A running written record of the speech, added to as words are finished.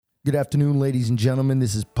Good afternoon, ladies and gentlemen.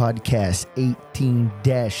 This is podcast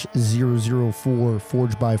 18-004,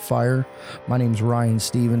 Forged by Fire. My name is Ryan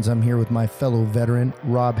Stevens. I'm here with my fellow veteran,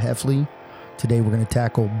 Rob Heffley. Today we're going to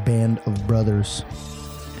tackle Band of Brothers.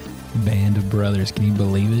 Band of Brothers. Can you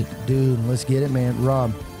believe it? Dude, let's get it, man.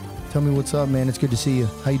 Rob, tell me what's up, man. It's good to see you.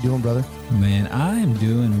 How you doing, brother? Man, I am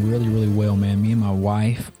doing really, really well, man. Me and my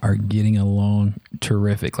wife are getting along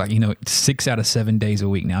terrific. 6 out of 7 days a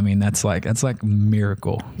week now. I mean, that's like a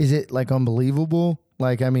miracle. Is it like unbelievable?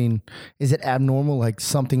 Is it abnormal? Like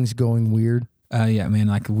something's going weird? Yeah, man.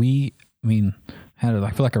 I feel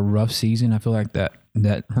like a rough season. I feel like that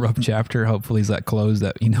rough chapter hopefully is like closed.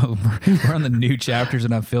 That we're on the new chapters,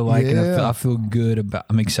 and I feel like I feel good about.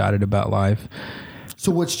 I'm excited about life. So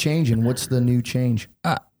what's changing? What's the new change?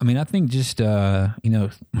 I think just, we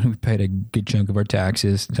paid a good chunk of our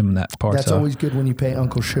taxes, some of that part. That's always good when you pay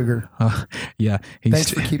Uncle Sugar. Yeah. Thanks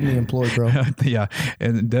for keeping me employed, bro. Yeah.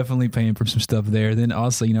 And definitely paying for some stuff there. Then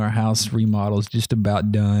also, our house remodel is just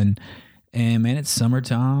about done. And man, it's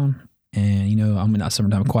summertime. And, not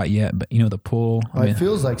summertime quite yet, but, the pool. It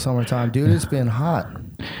feels like summertime, dude. It's been hot.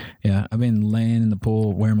 Yeah, I've been laying in the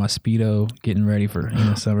pool, wearing my Speedo, getting ready for,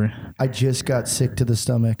 summer. I just got sick to the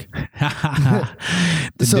stomach.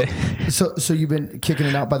 So you've been kicking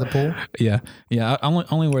it out by the pool? Yeah. I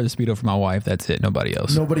only wear the Speedo for my wife. That's it. Nobody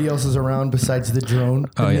else. Nobody else is around besides the drone,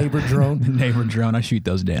 neighbor drone. The neighbor drone. I shoot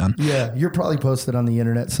those down. Yeah, you're probably posted on the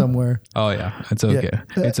internet somewhere. Oh, yeah. It's okay.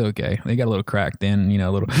 Yeah. It's okay. They got a little cracked in,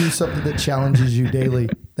 a little. Do something that challenges you daily.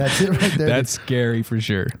 That's it right there. That's scary for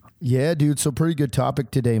sure. Yeah, dude. So pretty good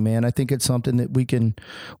topic today, man. I think it's something that we can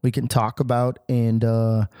talk about and,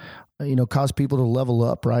 cause people to level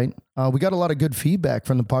up, right? We got a lot of good feedback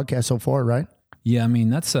from the podcast so far, right? Yeah,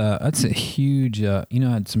 that's a huge, I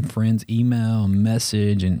had some friends email and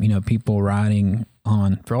message and, people writing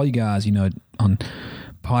for all you guys, on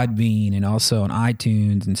Podbean and also on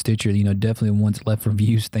iTunes and Stitcher, definitely ones left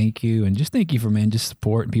reviews. Thank you. And just thank you for, just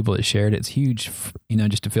support and people that shared it. It's huge,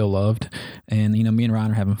 just to feel loved. And, me and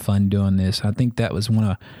Ryan are having fun doing this. I think that was one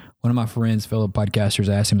of my friends, fellow podcasters,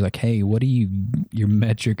 asked him, like, hey, what do your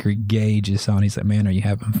metric or gauge is on? He's like, man, are you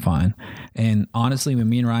having fun? And honestly, when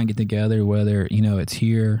me and Ryan get together, whether, it's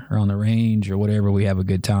here or on the range or whatever, we have a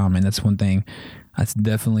good time. And that's one thing that's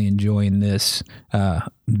definitely enjoying this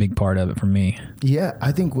big part of it for me. Yeah,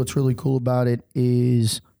 I think what's really cool about it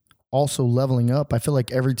is also leveling up. I feel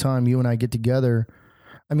like every time you and I get together,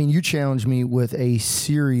 you challenge me with a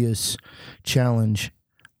serious challenge.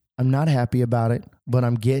 I'm not happy about it, but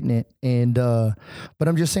I'm getting it. And, but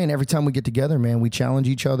I'm just saying every time we get together, man, we challenge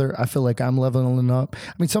each other. I feel like I'm leveling up.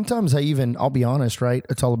 Sometimes I'll be honest, right?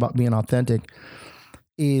 It's all about being authentic.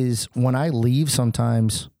 Is when I leave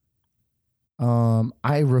sometimes,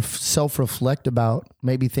 I self-reflect about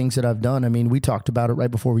maybe things that I've done. We talked about it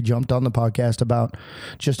right before we jumped on the podcast about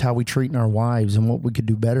just how we treat our wives and what we could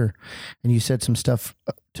do better. And you said some stuff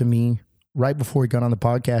to me right before we got on the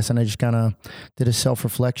podcast, and I just kind of did a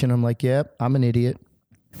self-reflection. I'm like, yep, I'm an idiot.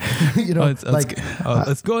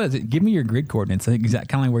 Let's go ahead. Give me your grid coordinates. I think exactly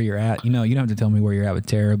kind of like where you're at. You don't have to tell me where you're at with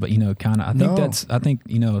Tara, but I think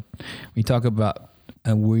we talk about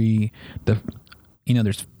there's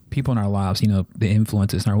people in our lives, the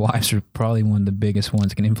influences, and our wives are probably one of the biggest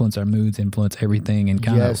ones. Can influence our moods, influence everything, and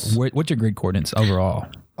kind of what's your grid coordinates overall?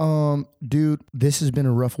 Dude, this has been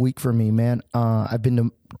a rough week for me, man. I've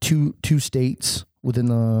been to two states within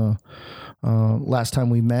the last time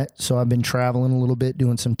we met, so I've been traveling a little bit,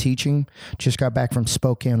 doing some teaching. Just got back from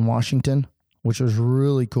Spokane, Washington, which was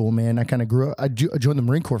really cool, man. I kind of grew up. I joined the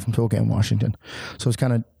Marine Corps from Spokane, Washington, so it's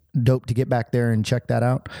kind of dope to get back there and check that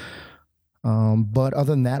out. But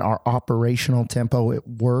other than that, our operational tempo at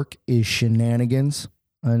work is shenanigans.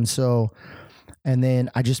 And then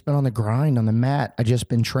I just been on the grind on the mat. I just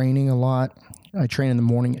been training a lot. I train in the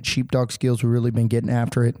morning at Sheepdog Skills. We've really been getting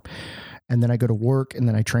after it. And then I go to work and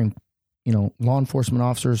then I train, law enforcement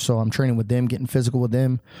officers. So I'm training with them, getting physical with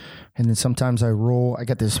them. And then sometimes I roll. I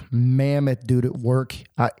got this mammoth dude at work.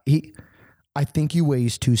 I think he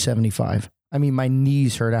weighs 275. My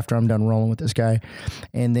knees hurt after I'm done rolling with this guy.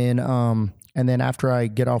 And then after I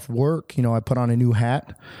get off work, I put on a new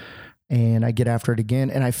hat and I get after it again.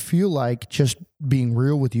 And I feel like, just being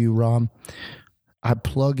real with you, Rob, I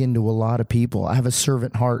plug into a lot of people. I have a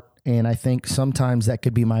servant heart. And I think sometimes that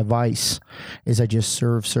could be my vice, is I just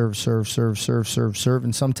serve.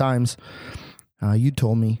 And sometimes, you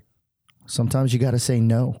told me, sometimes you got to say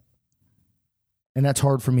no. And that's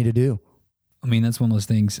hard for me to do. I mean, that's one of those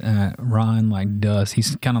things Ron like does.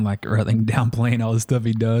 He's kind of like, I think, downplaying all the stuff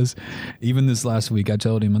he does. Even this last week, I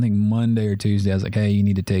told him, I think Monday or Tuesday, I was like, hey, you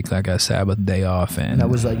need to take like a Sabbath day off. And I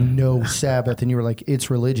was like, no Sabbath. And you were like,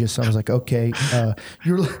 it's religious. I was like, okay,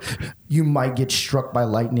 you might get struck by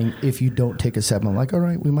lightning if you don't take a Sabbath. I'm like, all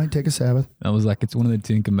right, we might take a Sabbath. I was like, it's one of the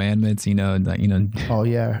 10 commandments, you know, like, you know. Oh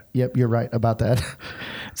yeah. Yep. You're right about that.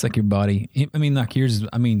 It's like your body. I mean, like it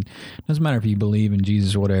doesn't matter if you believe in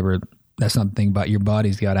Jesus or whatever. That's not the thing about your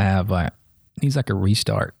body's got to have like, needs like a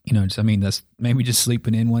restart, you know. That's maybe just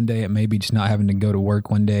sleeping in one day. It may be just not having to go to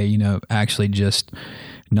work one day, you know, actually just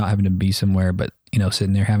not having to be somewhere, but, you know,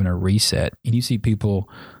 sitting there having a reset. And you see people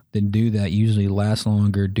that do that usually last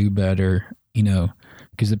longer, do better, you know,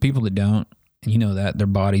 because the people that don't, you know, that their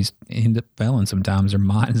bodies end up failing sometimes, their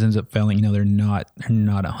minds ends up failing, you know, they're not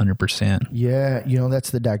 100%. Yeah. You know,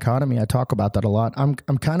 that's the dichotomy. I talk about that a lot.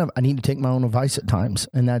 I need to take my own advice at times.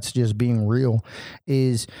 And that's just being real,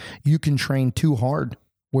 is you can train too hard,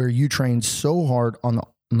 where you train so hard on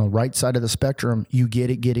the right side of the spectrum, you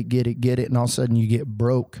get it. And all of a sudden you get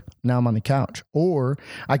broke. Now I'm on the couch, or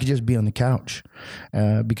I could just be on the couch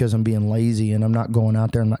because I'm being lazy and I'm not going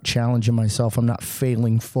out there. I'm not challenging myself. I'm not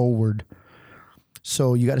failing forward.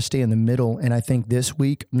 So you got to stay in the middle. And I think this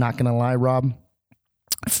week, I'm not going to lie, Rob,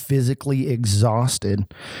 physically exhausted.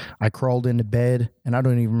 I crawled into bed and I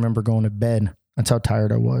don't even remember going to bed. That's how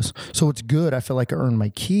tired I was. So it's good. I feel like I earned my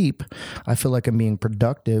keep. I feel like I'm being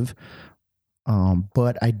productive.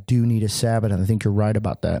 But I do need a Sabbath. And I think you're right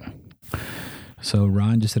about that. So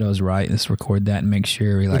Ron just said I was right. Let's record that and make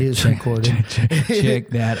sure we like it is recorded. check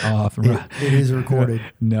that off. It is recorded.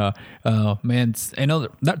 No, man. I know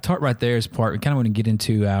that part right there is part. We kind of want to get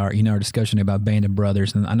into our discussion about Band of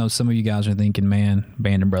Brothers, and I know some of you guys are thinking, man,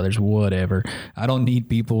 Band of Brothers, whatever. I don't need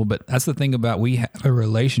people, but that's the thing about we have a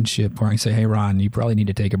relationship where I can say, hey, Ron, you probably need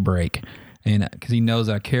to take a break, and because he knows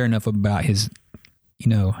I care enough about his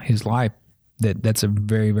life that's a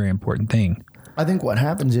very, very important thing. I think what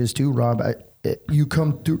happens is too, Rob. You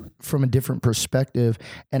come through from a different perspective.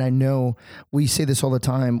 And I know we say this all the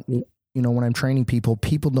time, you know, when I'm training people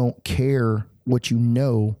don't care what you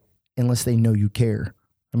know unless they know you care.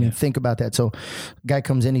 I mean, think about that. So guy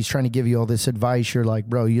comes in, he's trying to give you all this advice. You're like,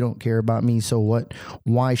 bro, you don't care about me. So what,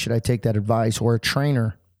 why should I take that advice? Or a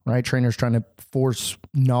trainer, right? Trainer's trying to force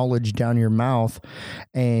knowledge down your mouth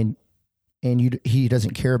and he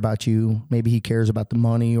doesn't care about you. Maybe he cares about the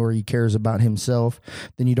money or he cares about himself.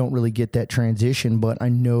 Then you don't really get that transition. But I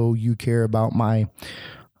know you care about my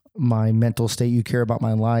mental state. You care about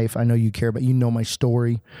my life. I know you care about, my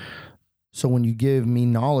story. So when you give me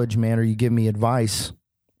knowledge, man, or you give me advice,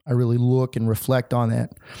 I really look and reflect on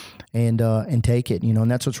that and take it, and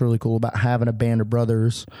that's what's really cool about having a band of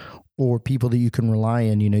brothers or people that you can rely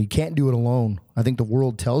on. You can't do it alone. I think the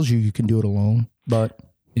world tells you can do it alone, but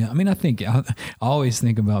yeah, I mean, I always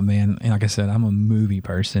think about, man, and like I said, I'm a movie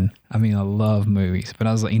person. I mean, I love movies, but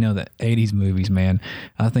I was like, the 80s movies, man.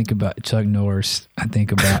 I think about Chuck Norris. I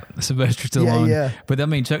think about Sylvester Stallone. Yeah. But I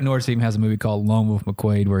mean, Chuck Norris even has a movie called Lone Wolf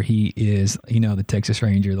McQuade where he is, the Texas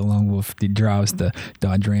Ranger, the lone wolf that drives the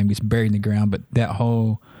Dodge Ram, gets buried in the ground. But that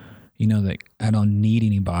whole, that I don't need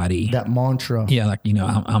anybody. That mantra. Yeah, like,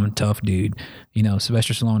 I'm a tough dude.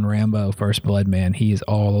 Sylvester Stallone, Rambo, First Blood, man, he is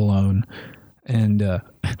all alone. And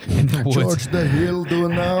in the woods. George the Hill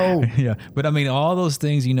doing now. Yeah, but I mean, all those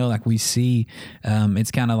things, like we see,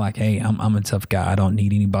 it's kind of like, hey, I'm a tough guy. I don't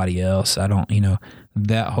need anybody else. I don't,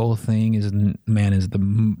 that whole thing is one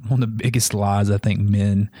of the biggest lies I think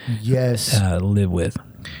men live with.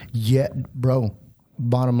 Yeah, bro.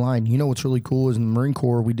 Bottom line, what's really cool is in the Marine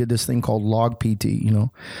Corps, we did this thing called log PT.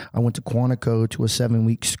 I went to Quantico to a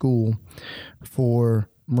 7-week school for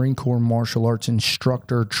Marine Corps martial arts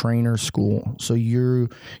instructor trainer school. So you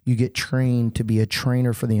get trained to be a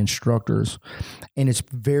trainer for the instructors. And it's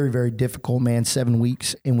very, very difficult, man, 7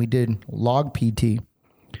 weeks. And we did log PT.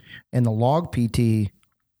 And the log PT,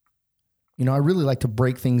 I really like to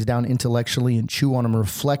break things down intellectually and chew on them,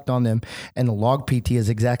 reflect on them. And the log PT is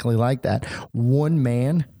exactly like that. One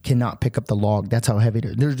man cannot pick up the log. That's how heavy it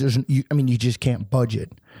is. You just can't budge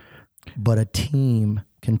it. But a team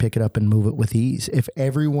can pick it up and move it with ease. If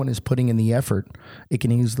everyone is putting in the effort, it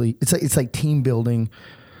can easily, it's like team building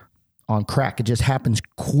on crack. It just happens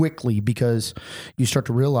quickly because you start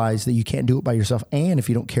to realize that you can't do it by yourself. And if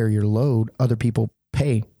you don't carry your load, other people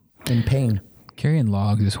pay in pain. Carrying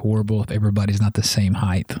logs is horrible if everybody's not the same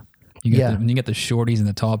height. When you get the shorties and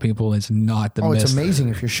the tall people, it's not the best. It's amazing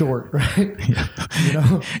if you're short, right? You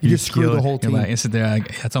know, you just screw the whole team. Like, sit there,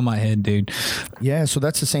 that's on my head, dude. Yeah, so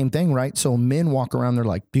that's the same thing, right? So men walk around, they're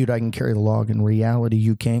like, dude, I can carry the log. In reality,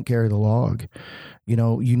 you can't carry the log. You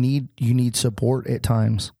know, you need support at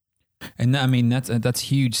times. And I mean, that's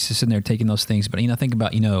huge, sitting there taking those things. But, you know, think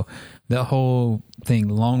about, you know, the whole thing,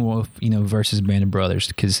 lone wolf, you know, versus band of brothers.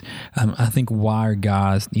 Because I think why are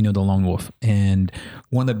guys, you know, the lone wolf? And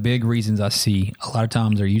one of the big reasons I see a lot of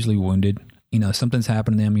times they're usually wounded. You know, something's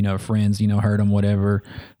happened to them, you know, friends, you know, hurt them, whatever,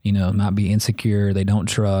 you know, might be insecure. They don't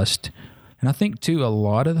trust. And I think too, a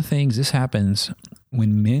lot of the things, this happens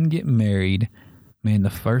when men get married. Man,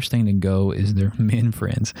 the first thing to go is their men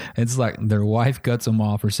friends. It's like their wife cuts them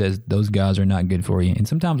off or says, those guys are not good for you. And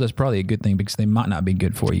sometimes that's probably a good thing because they might not be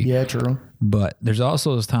good for you. Yeah, true. But there's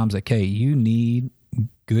also those times like, hey, you need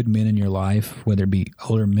good men in your life, whether it be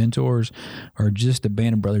older mentors or just a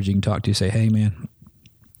band of brothers you can talk to, say, hey, man,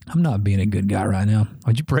 I'm not being a good guy right now.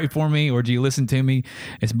 Would you pray for me or do you listen to me?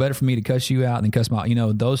 It's better for me to cuss you out than cuss my, you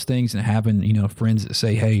know, those things that happen, you know, friends that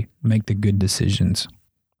say, hey, make the good decisions.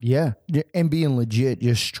 Yeah. And being legit,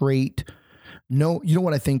 just straight. No, you know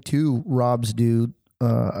what I think too,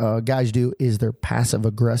 guys do is they're passive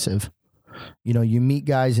aggressive. You know, you meet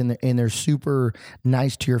guys and they're super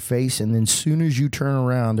nice to your face. And then as soon as you turn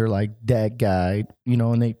around, they're like, that guy, you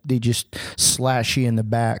know, and they just slash you in the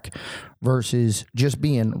back versus just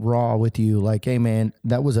being raw with you. Like, hey man,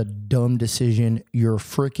 that was a dumb decision. You're a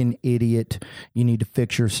freaking idiot. You need to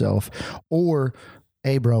fix yourself. Or,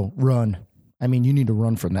 hey bro, run. I mean, you need to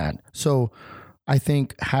run from that. So I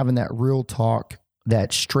think having that real talk,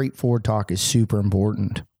 that straightforward talk is super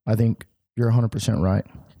important. I think you're 100% right.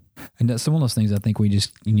 And that's some of those things I think you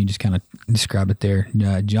just kind of described it there.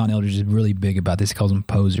 John Eldridge is really big about this. He calls them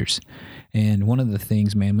posers. And one of the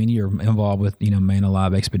things, man, when you're involved with, you know, Man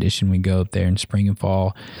Alive Expedition, we go up there in spring and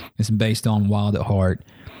fall. It's based on Wild at Heart.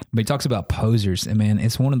 But he talks about posers. And, man,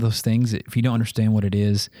 it's one of those things that if you don't understand what it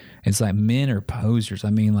is, it's like men are posers. I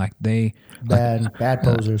mean, like bad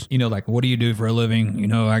posers. You know, like, what do you do for a living? You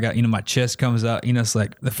know, I got, you know, my chest comes out. You know, it's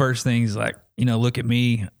like the first thing is like, you know, look at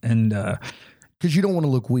me. And because you don't want to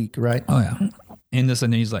look weak, right? Oh, yeah. And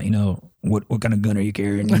then he's like, you know, what kind of gun are you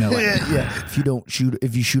carrying? You know, like, yeah.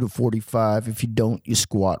 If you shoot a 45, if you don't, you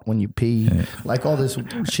squat when you pee. Yeah. Like all this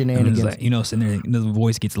shenanigans. Like, you know, sitting there, the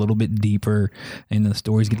voice gets a little bit deeper and the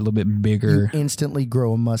stories get a little bit bigger. You instantly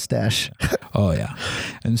grow a mustache. Oh, yeah.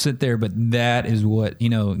 And sit there. But that is what, you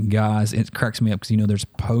know, guys, it cracks me up because, you know, there's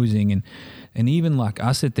posing and even like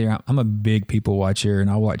I sit there, I'm a big people watcher and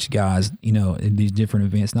I watch guys, you know, in these different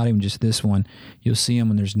events, not even just this one. You'll see them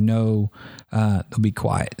when there's no, they'll be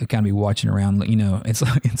quiet. They'll kind of be watching around, you know, it's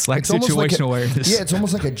like situational awareness. Yeah, it's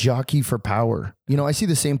almost like a jockey for power. You know, I see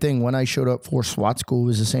the same thing when I showed up for SWAT school. It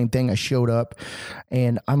was the same thing. I showed up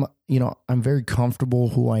and I'm very comfortable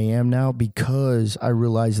who I am now because I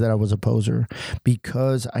realized that I was a poser,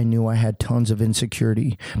 because I knew I had tons of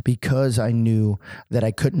insecurity, because I knew that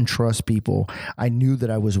I couldn't trust people. I knew that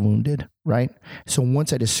I was wounded, right? So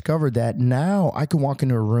once I discovered that, now I can walk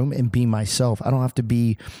into a room and be myself. I don't have to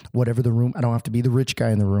be whatever the room. I don't have to be the rich guy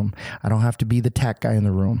in the room. I don't have to be the tech guy in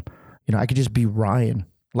the room. You know, I could just be Ryan,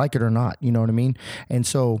 like it or not. You know what I mean? And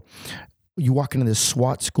so you walk into this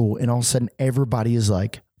SWAT school and all of a sudden everybody is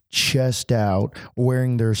like, chest out,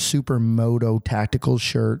 wearing their supermoto tactical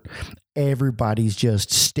shirt. Everybody's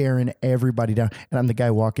just staring everybody down. And I'm the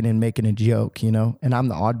guy walking in making a joke, you know, and I'm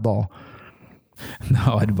the oddball. The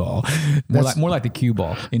oddball. More like the cue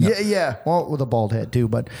ball. You know? Yeah. Well, with a bald head too.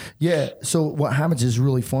 But yeah, so what happens is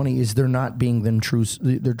really funny is they're not being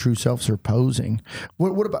their true selves, they're posing.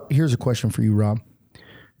 What about, here's a question for you, Rob.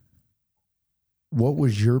 What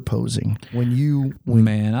was your posing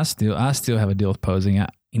Man, I still have a deal with posing.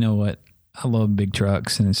 You know what? I love big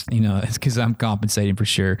trucks, and it's because I'm compensating for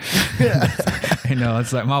sure. You know,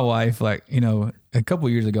 it's like my wife, like, you know, a couple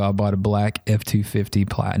of years ago, I bought a black F-250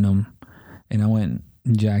 Platinum, and I went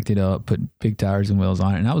and jacked it up, put big tires and wheels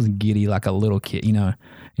on it, and I was giddy like a little kid, you know.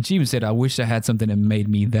 And she even said, I wish I had something that made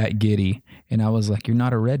me that giddy. And I was like, you're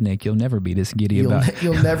not a redneck. You'll never be this giddy about it.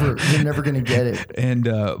 You're never going to get it. And,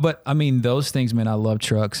 but I mean, those things, man, I love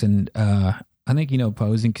trucks. And I think, you know,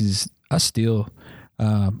 posing, because I still,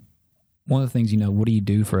 one of the things, you know, what do you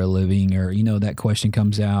do for a living? Or, you know, that question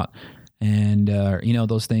comes out. And, you know,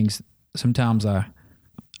 those things, sometimes I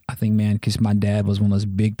think, man, because my dad was one of those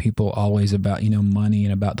big people always about, you know, money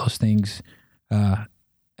and about those things,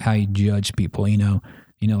 how you judge people, you know,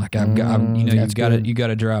 like you got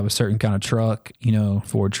to drive a certain kind of truck, you know,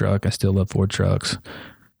 Ford truck. I still love Ford trucks.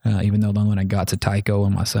 Even though the one I got's a Tyco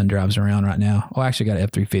and my son drives around right now. Oh, I actually got an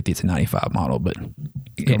F-350. It's a 95 model, but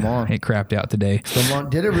Come on. It crapped out today. Come on.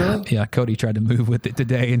 Did it really? Yeah, Cody tried to move with it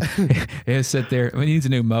today, and it sit there. It needs a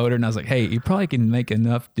new motor, and I was like, "Hey, you probably can make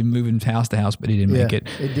enough to move from house to house," but he didn't make it.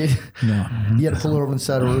 It did. No, You had to pull it over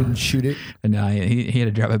inside the road and shoot it. and he had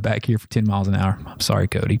to drive it back here for 10 miles an hour. I'm sorry,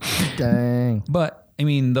 Cody. Dang. But I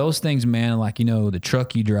mean, those things, man. Like the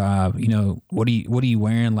truck you drive. What are you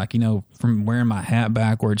wearing? Like from wearing my hat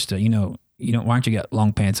backwards to why don't you got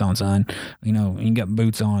long pants on, son? You got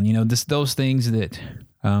boots on. Those things that,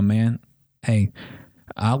 man. Hey,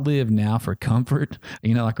 I live now for comfort.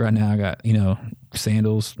 Like right now I got,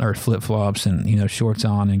 sandals or flip flops and, shorts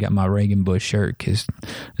on and got my Reagan Bush shirt because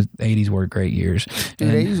the 80s were great years.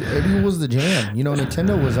 Dude, 80s was the jam.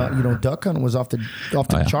 Nintendo was, Duck Hunt was off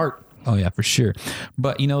the chart. Oh yeah, for sure.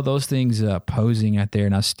 But those things posing out there,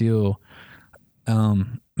 and I still,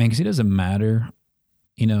 man, because it doesn't matter,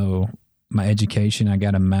 my education. I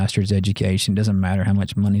got a master's education. It doesn't matter how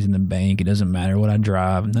much money's in the bank. It doesn't matter what I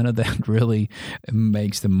drive. None of that really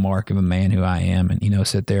makes the mark of a man who I am. And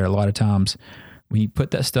sit there a lot of times when you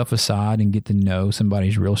put that stuff aside and get to know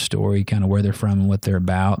somebody's real story, kind of where they're from and what they're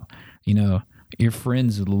about, your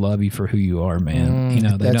friends love you for who you are, man.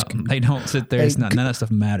 They don't sit there. It's not, none of that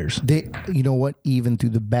stuff matters. You know what? Even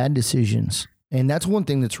through the bad decisions. And that's one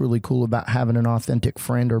thing that's really cool about having an authentic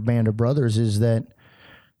friend or band of brothers is that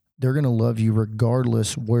they're going to love you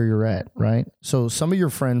regardless where you're at, right? So some of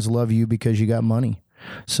your friends love you because you got money.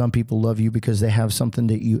 Some people love you because they have something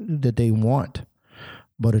that they want.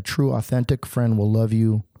 But a true authentic friend will love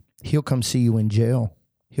you. He'll come see you in jail.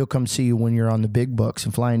 He'll come see you when you're on the big bucks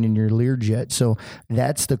and flying in your Learjet. So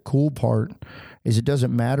that's the cool part, is it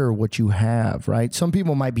doesn't matter what you have, right? Some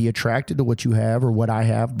people might be attracted to what you have or what I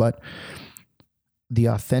have, but the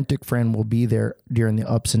authentic friend will be there during the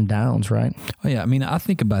ups and downs, right? Oh yeah. I mean, I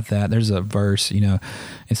think about that. There's a verse, it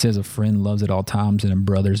says a friend loves at all times and a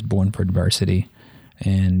brother's born for adversity.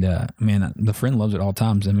 And, man, the friend loves at all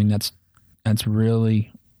times. I mean, that's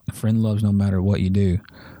really, a friend loves no matter what you do.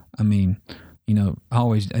 I mean,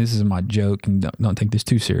 this is my joke, and don't take this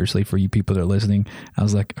too seriously for you people that are listening. I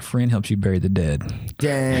was like, a friend helps you bury the dead.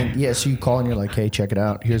 Dang. Yeah, so you call and you're like, hey, check it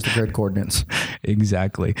out. Here's the grid coordinates.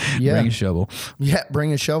 Exactly. Yeah. Bring a shovel. Yeah,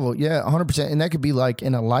 bring a shovel. Yeah, 100%. And that could be like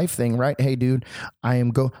in a life thing, right? Hey, dude,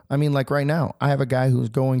 like right now, I have a guy who's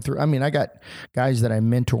going through, I got guys that I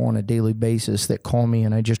mentor on a daily basis that call me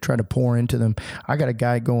and I just try to pour into them. I got a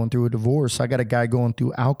guy going through a divorce. I got a guy going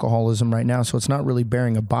through alcoholism right now. So it's not really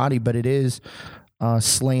burying a body, but it is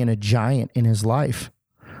slaying a giant in his life.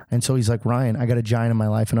 And so he's like, Ryan, I got a giant in my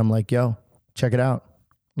life. And I'm like, yo, check it out.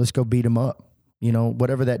 Let's go beat him up.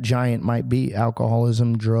 Whatever that giant might be,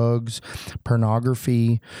 alcoholism, drugs,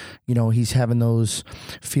 pornography, he's having those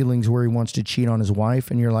feelings where he wants to cheat on his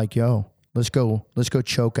wife. And you're like, yo, let's go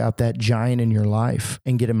choke out that giant in your life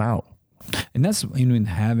and get him out. And that's,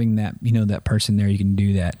 having that, that person there, you can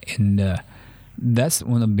do that. And that's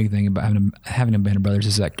one of the big things about having a band of brothers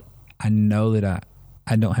is like, I know that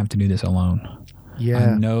I don't have to do this alone.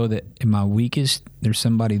 Yeah. I know that in my weakest, there's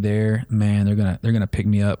somebody there, man, they're gonna pick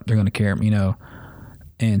me up, they're gonna care,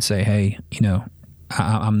 and say, hey,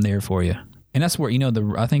 I'm there for you. And that's where,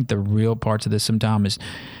 I think the real parts of this sometimes is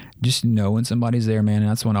just knowing somebody's there, man. And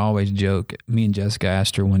that's when I always joke. Me and Jessica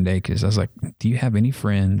asked her one day, because I was like, do you have any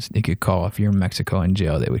friends they could call if you're in Mexico in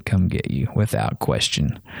jail that would come get you without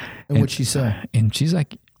question? And what'd she say? And she's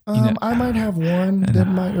like, I might have one that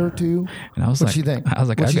might or two. And I was What'd she think? I was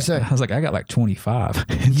like, What'd she say? I was like, I got like 25.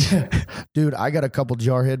 Yeah. Dude, I got a couple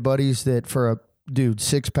jarhead buddies that for a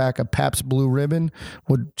 6-pack of Pabst Blue Ribbon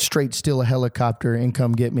would straight steal a helicopter and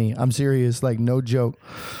come get me. I'm serious, like no joke.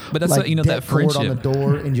 But that's like that friendship on the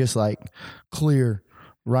door and just like clear.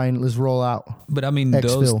 Ryan, let's roll out. But I mean,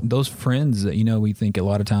 those friends that we think a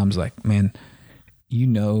lot of times like, man,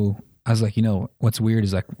 I was like, what's weird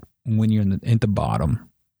is like when you're at the bottom,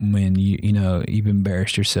 when you've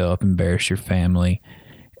embarrassed yourself, embarrassed your family,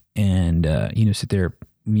 and sit there,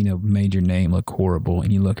 made your name look horrible,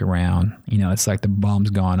 and you look around, it's like the bomb's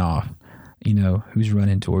gone off. Who's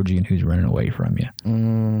running towards you and who's running away from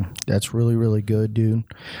you. That's really, really good, dude.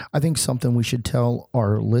 I think something we should tell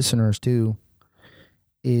our listeners too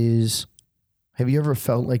is, have you ever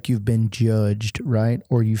felt like you've been judged, right?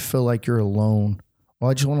 Or you feel like you're alone? Well,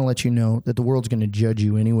 I just want to let you know that the world's going to judge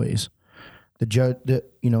you anyways.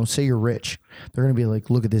 Say you're rich. They're going to be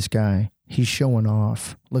like, look at this guy. He's showing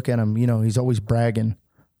off. Look at him. He's always bragging.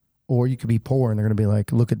 Or you could be poor and they're going to be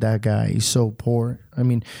like, look at that guy. He's so poor. I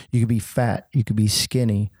mean, you could be fat. You could be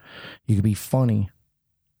skinny. You could be funny.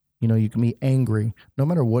 You can be angry. No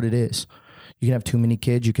matter what it is, You can have too many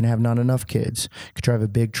kids. You can have not enough kids. You can drive a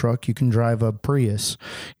big truck. You can drive a Prius.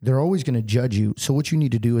 They're always going to judge you. So what you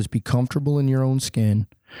need to do is be comfortable in your own skin,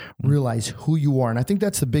 realize who you are. And I think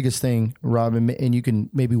that's the biggest thing, Rob, and you can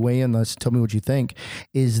maybe weigh in on this, tell me what you think,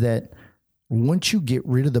 is that once you get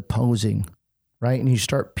rid of the posing, right, and you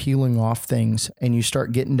start peeling off things and you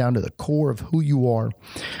start getting down to the core of who you are.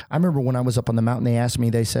 I remember when I was up on the mountain, they asked me,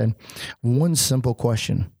 they said, one simple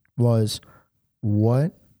question was,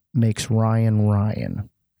 what makes Ryan Ryan?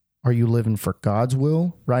 Are you living for God's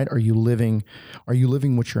will, right? Are you living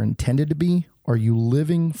what you're intended to be? Are you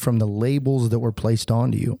living from the labels that were placed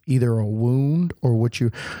onto you, either a wound or what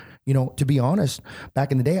you to be honest,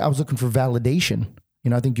 back in the day, I was looking for validation.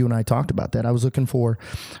 I think you and I talked about that. I was looking for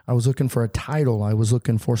a title. I was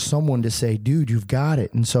looking for someone to say, dude, you've got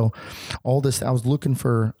it. And so all this, I was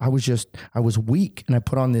weak, and I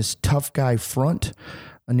put on this tough guy front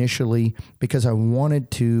initially because I wanted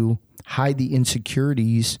to hide the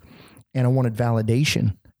insecurities and I wanted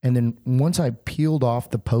validation. And then once I peeled off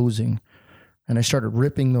the posing and I started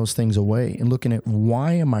ripping those things away and looking at,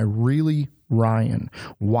 why am I really Ryan?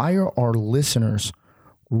 Why are our listeners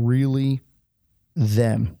really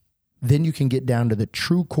them? Then you can get down to the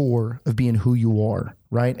true core of being who you are,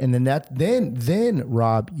 right? And then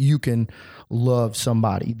Rob, you can love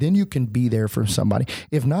somebody. Then you can be there for somebody.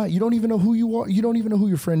 If not, you don't even know who you are. You don't even know who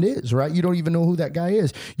your friend is, right? You don't even know who that guy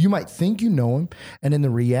is. You might think you know him, and in the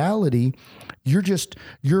reality, you're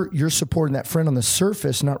supporting that friend on the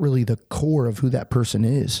surface, not really the core of who that person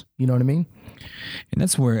is. You know what I mean? And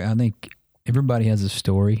that's where I think everybody has a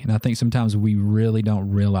story, and I think sometimes we really don't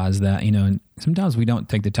realize that, and sometimes we don't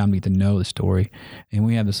take the time to get to know the story, and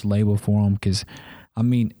we have this label for them because,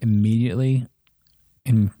 immediately,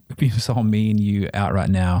 and if you saw me and you out right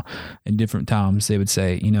now in different times, they would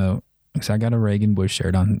say, so I got a Reagan Bush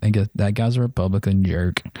shirt on. I guess that guy's a Republican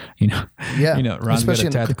jerk, Yeah. Ron's got a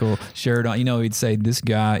tactical shirt on. He'd say this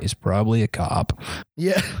guy is probably a cop.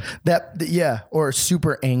 Yeah, or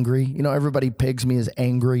super angry. Everybody pegs me as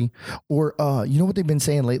angry. Or you know what they've been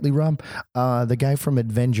saying lately, Rob? The guy from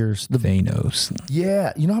Avengers, the Thanos.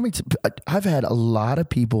 Yeah, you know how many? I've had a lot of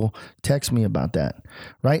people text me about that.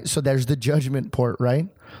 Right, so there's the judgment part, right?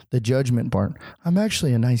 The judgment part. I'm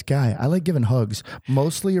actually a nice guy. I like giving hugs,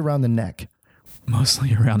 mostly around the neck.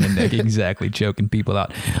 Mostly around the neck, exactly, choking people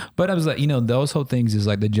out. But I was like, those whole things is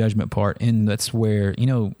like the judgment part. And that's where,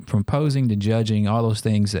 from posing to judging, all those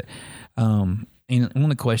things that, and one of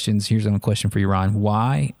the questions, here's a question for you, Ryan.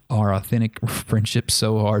 Why are authentic friendships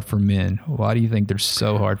so hard for men? Why do you think they're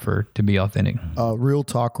so hard to be authentic? Real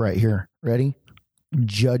talk right here. Ready?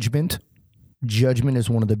 Judgment. Judgment is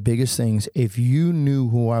one of the biggest things. If you knew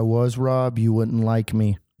who I was, Rob, you wouldn't like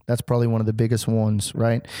me. That's probably one of the biggest ones,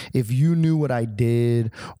 right? If you knew what I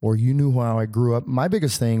did or you knew how I grew up, my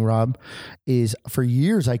biggest thing, Rob, is for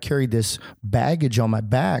years I carried this baggage on my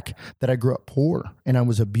back that I grew up poor and I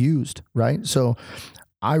was abused, right? So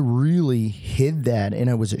I really hid that and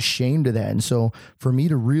I was ashamed of that. And so for me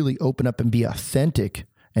to really open up and be authentic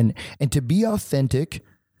and to be authentic,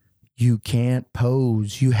 you can't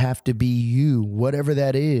pose. You have to be you, whatever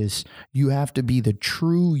that is. You have to be the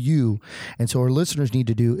true you. And so our listeners need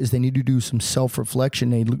to do is they need to do some self-reflection.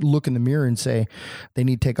 They look in the mirror and say they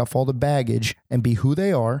need to take off all the baggage and be who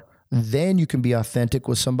they are. Then you can be authentic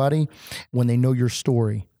with somebody when they know your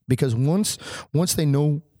story. Because once they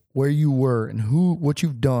know where you were and what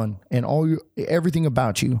you've done and everything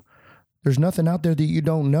about you, there's nothing out there that you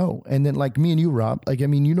don't know. And then like me and you, Rob,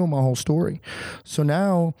 you know my whole story. So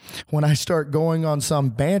now when I start going on some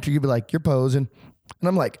banter, you'd be like, you're posing. And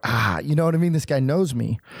I'm like, you know what I mean? This guy knows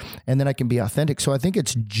me. And then I can be authentic. So I think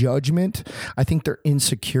it's judgment. I think they're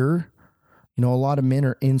insecure. A lot of men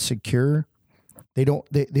are insecure. They don't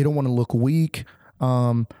want to look weak.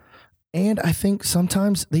 And I think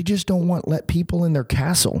sometimes they just don't let people in their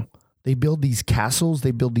castle. They build these castles, they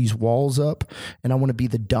build these walls up, and I want to be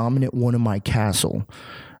the dominant one in my castle.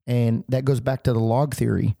 And that goes back to the log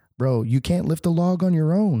theory. Bro, you can't lift a log on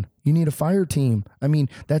your own. You need a fire team.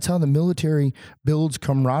 That's how the military builds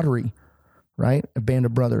camaraderie, right? A band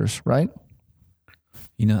of brothers, right?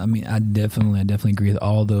 I definitely agree with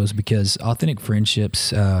all those because authentic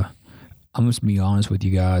friendships, I'm going to be honest with you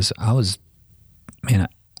guys. I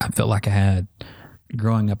felt like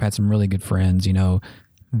growing up, I had some really good friends,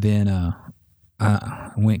 Then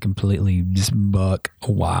I went completely just buck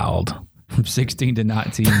wild from 16 to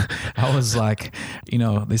 19. I was like,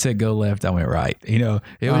 they said go left, I went right. It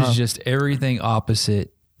was just everything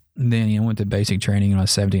opposite. And then I went to basic training when I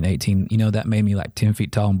was 17, 18. That made me like 10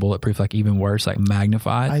 feet tall and bulletproof, like even worse, like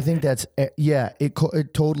magnified. I think that's,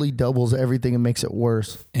 it totally doubles everything and makes it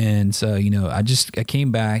worse. And so, I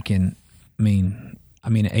came back and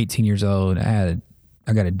at 18 years old, I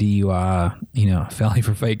got a DUI, felony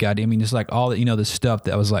for fake ID. I mean, it's like all the, the stuff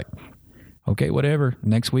that I was like, okay, whatever.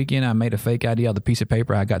 Next weekend, I made a fake ID on the piece of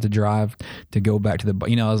paper I got to drive to go back to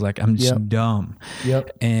the, I was like, I'm just dumb.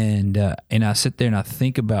 Yep. And I sit there and I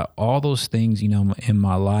think about all those things, in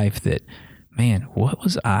my life that, man, what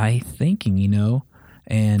was I thinking,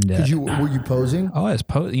 And were you posing? Oh, I was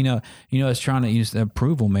I was trying to use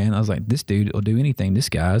approval, man. I was like, this dude will do anything. This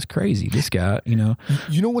guy is crazy. This guy, You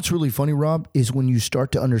know what's really funny, Rob, is when you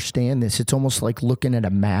start to understand this, it's almost like looking at a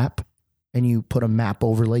map and you put a map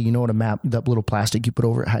overlay. You know what a map, that little plastic you put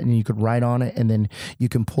over it, and you could write on it, and then you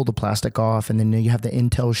can pull the plastic off, and then you have the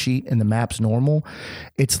Intel sheet and the map's normal.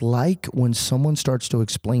 It's like when someone starts to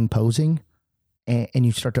explain posing, and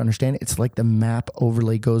you start to understand it, it's like the map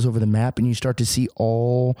overlay goes over the map and you start to see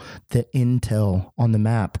all the intel on the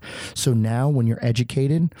map. So now when you're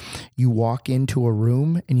educated, you walk into a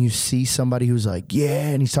room and you see somebody who's like, yeah,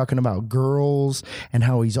 and he's talking about girls and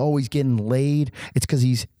how he's always getting laid. It's because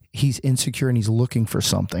he's insecure and he's looking for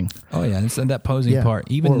something. Oh yeah, it's that posing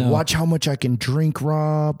part. Even though, watch how much I can drink,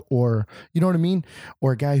 Rob, or you know what I mean?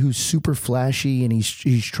 Or a guy who's super flashy and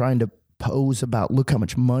he's trying to pose about, look how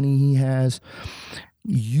much money he has.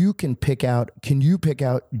 Can you pick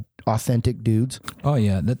out authentic dudes? Oh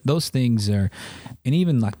yeah, those things are, and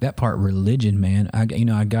even like that part, religion, man. I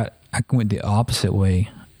went the opposite way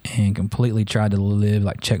and completely tried to live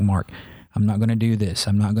like check mark. I'm not going to do this.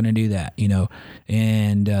 I'm not going to do that,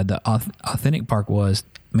 And the authentic part was,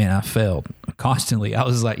 man, I failed constantly. I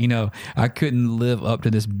was like, I couldn't live up to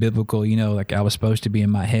this biblical, like I was supposed to be in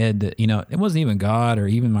my head that, it wasn't even God or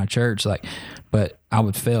even my church, but I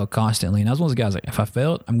would fail constantly. And I was one of those guys like, if I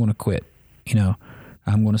failed, I'm going to quit,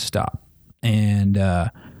 I'm going to stop. And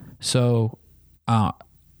so I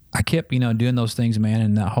kept, doing those things, man.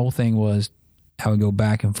 And that whole thing was I would go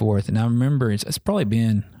back and forth. And I remember it's probably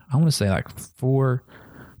been, I want to say like 4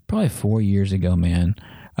 years ago, man.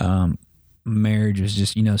 Marriage was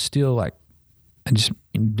just, still like just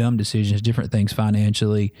dumb decisions, different things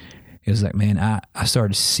financially. It was like, man, I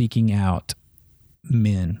started seeking out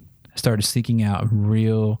men. I started seeking out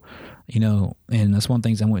real, and that's one of the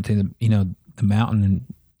things I went to the mountain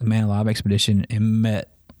and the Man Alive expedition and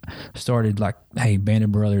started like, hey, Band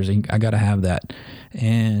of Brothers, I got to have that.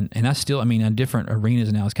 And I still, in different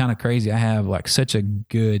arenas now, it's kind of crazy. I have like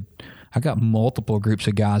I got multiple groups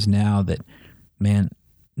of guys now that, man,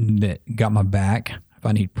 that got my back. If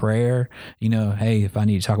I need prayer, hey, if I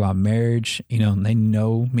need to talk about marriage, they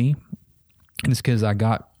know me. And it's because I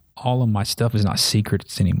got all of my stuff is not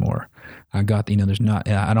secrets anymore. I got,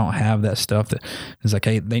 I don't have that stuff that is like,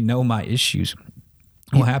 hey, they know my issues.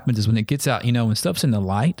 What happens is when it gets out, when stuff's in the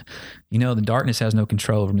light, the darkness has no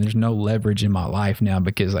control over me. There's no leverage in my life now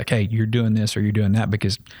because like, hey, you're doing this or you're doing that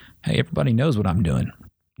because, hey, everybody knows what I'm doing.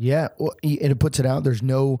 Yeah, and it puts it out.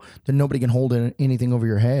 Nobody can hold anything over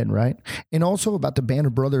your head, right? And also about the Band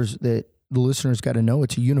of Brothers that the listeners got to know,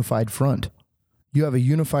 it's a unified front. You have a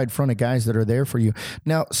unified front of guys that are there for you.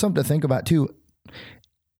 Now, something to think about too,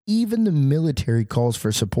 even the military calls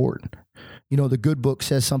for support. The good book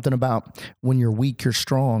says something about when you're weak, you're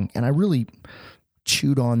strong. And I really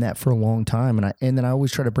chewed on that for a long time. And then I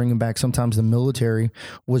always try to bring them back. Sometimes the military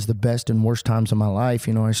was the best and worst times of my life.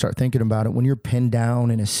 I start thinking about it when you're pinned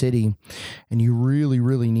down in a city and you really,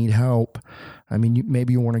 really need help.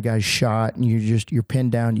 Maybe you want a guy shot and you're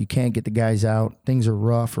pinned down. You can't get the guys out. Things are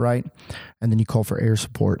rough, right? And then you call for air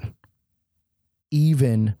support.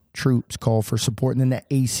 Even troops call for support. And then that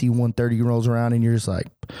AC-130 rolls around and you're just like,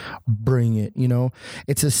 bring it.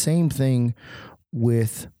 It's the same thing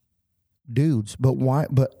with dudes, but why?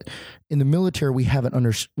 But in the military, we have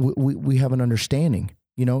we have an understanding.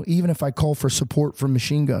 Even if I call for support from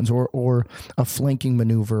machine guns or a flanking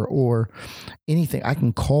maneuver or anything, I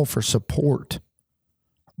can call for support.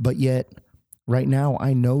 But yet, right now,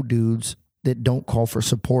 I know dudes that don't call for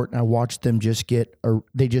support, and I watch them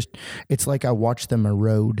it's like I watch them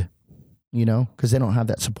erode, because they don't have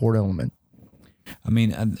that support element.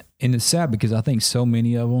 And it's sad because I think so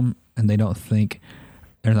many of them, and they don't think.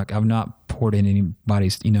 They're like, I've not poured in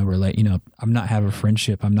anybody's, I'm not have a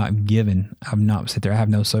friendship. I'm not given. I'm not sit there. I have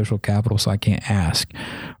no social capital, so I can't ask.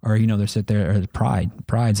 Or, they sit there, or pride.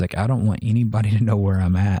 Pride's like, I don't want anybody to know where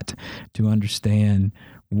I'm at, to understand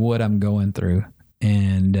what I'm going through.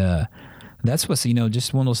 And that's what's,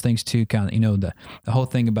 just one of those things too, kind of, the whole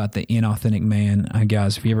thing about the inauthentic man.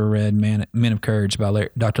 Guys, if you ever read Men of Courage by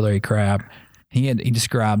Dr. Larry Crabb, he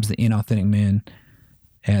describes the inauthentic man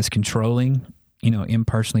as controlling,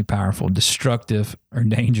 impersonally powerful, destructive or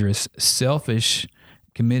dangerous, selfish,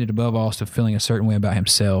 committed above all to feeling a certain way about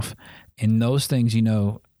himself. And those things,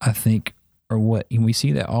 I think or what. And we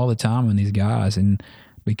see that all the time in these guys, and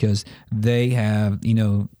because they have,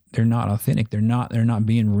 they're not authentic. They're not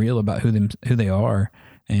being real about who they are,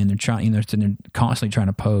 and they're trying, they're constantly trying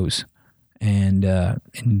to pose and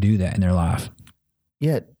do that in their life.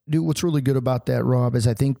 Yeah, dude, what's really good about that, Rob, is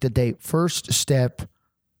I think that the first step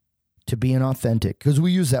to being authentic, because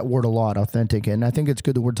we use that word a lot, authentic, and I think it's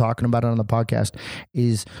good that we're talking about it on the podcast,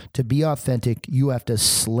 is to be authentic, you have to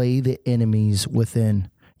slay the enemies within.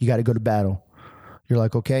 You got to go to battle. You're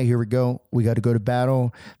like, okay, here we go. We got to go to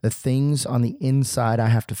battle. The things on the inside I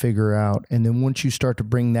have to figure out. And then once you start to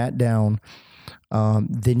bring that down,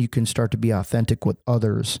 then you can start to be authentic with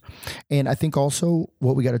others. And I think also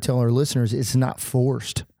what we got to tell our listeners, it's not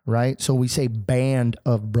forced, right? So we say band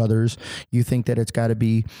of brothers. You think that it's got to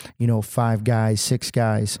be, 5 guys, 6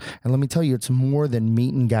 guys. And let me tell you, it's more than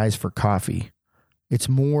meeting guys for coffee. It's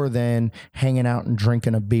more than hanging out and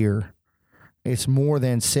drinking a beer. It's more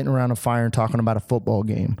than sitting around a fire and talking about a football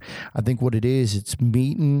game. I think what it is, it's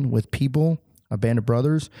meeting with people, a band of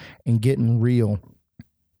brothers, and getting real.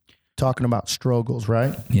 Talking about struggles,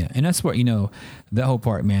 right? Yeah, and that's what, that whole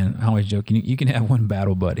part, man, I always joke, you can have one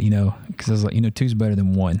battle buddy, because it's like, 2's better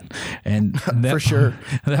than 1. And that for sure.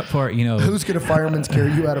 That part, Who's going to fireman's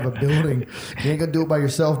carry you out of a building? You ain't going to do it by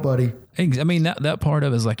yourself, buddy. I mean, that part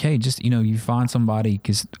of it is like, hey, just, you find somebody,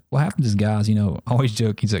 because what happens is guys, I always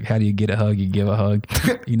joke, he's like, how do you get a hug? You give a hug,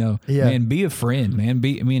 yeah. Man, be a friend,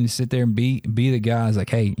 man. Sit there and be the guys like,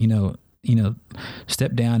 hey,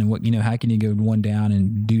 step down and what, how can you go one down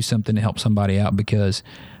and do something to help somebody out? Because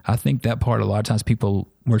I think that part, a lot of times people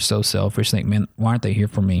were so selfish, think, man, why aren't they here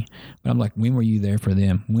for me? But I'm like, when were you there for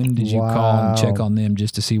them? When did you call and check on them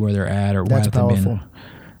just to see where they're at or where they've been?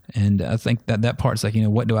 And I think that part's like,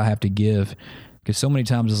 what do I have to give? Because so many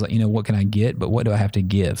times it's like, what can I get? But what do I have to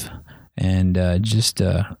give? And there's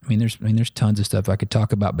tons of stuff I could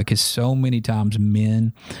talk about, because so many times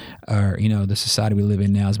men are, the society we live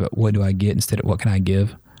in now is about what do I get instead of what can I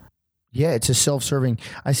give? Yeah, it's a self-serving.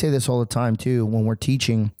 I say this all the time too when we're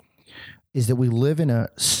teaching, is that we live in a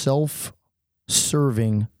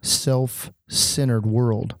self-serving, self-centered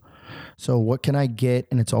world. So what can I get?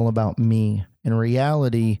 And it's all about me. In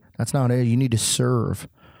reality, that's not it. You need to serve.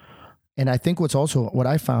 And I think what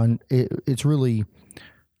I found, it's really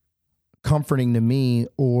comforting to me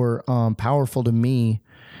or powerful to me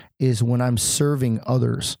is when I'm serving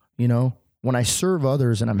others, when I serve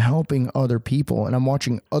others and I'm helping other people and I'm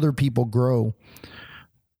watching other people grow,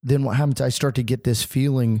 then what happens, I start to get this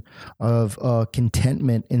feeling of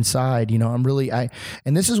contentment inside.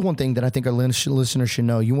 And this is one thing that I think our listeners should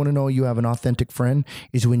know. You want to know you have an authentic friend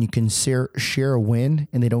is when you can share a win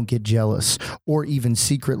and they don't get jealous or even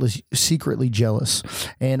secretly jealous.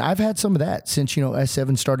 And I've had some of that since,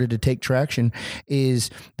 S7 started to take traction, is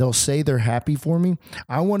they'll say they're happy for me.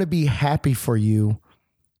 I want to be happy for you,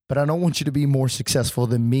 but I don't want you to be more successful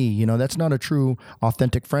than me. That's not a true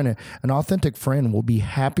authentic friend. An authentic friend will be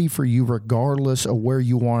happy for you regardless of where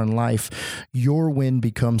you are in life. Your win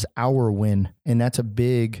becomes our win. And that's a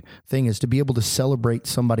big thing, is to be able to celebrate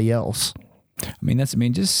somebody else.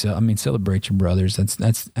 Celebrate your brothers.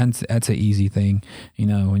 That's an easy thing.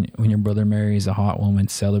 When your brother marries a hot woman,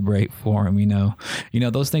 celebrate for him,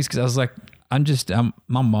 those things. Cause I was like,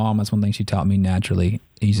 my mom, that's one thing she taught me naturally.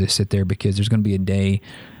 You just sit there, because there's going to be a day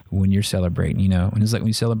when you're celebrating, and it's like when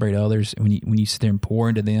you celebrate others, when you sit there and pour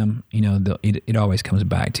into them, it always comes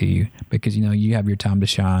back to you, because, you have your time to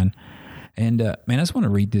shine. And, man, I just want to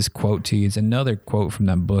read this quote to you. It's another quote from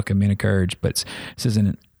that book, A Man of Courage, but it says,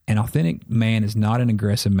 an authentic man is not an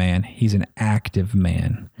aggressive man. He's an active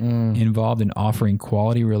man, involved in offering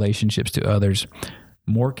quality relationships to others,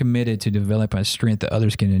 more committed to developing a strength that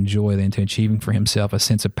others can enjoy than to achieving for himself a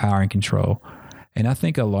sense of power and control. And I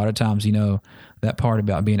think a lot of times, that part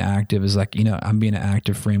about being active is like, I'm being an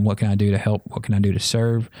active friend. What can I do to help? What can I do to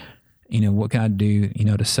serve? What can I do,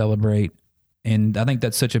 to celebrate? And I think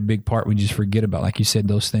that's such a big part we just forget about, like you said,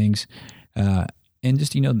 those things. And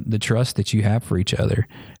just, the trust that you have for each other,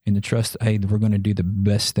 and the trust, hey, we're going to do the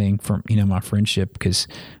best thing for, my friendship, because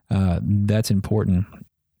that's important.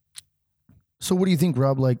 So what do you think,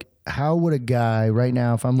 Rob? Like, how would a guy right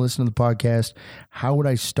now, if I'm listening to the podcast, how would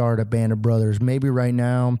I start a band of brothers? Maybe right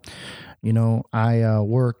now, I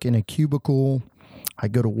work in a cubicle. I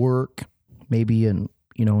go to work, maybe in,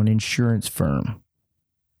 an insurance firm,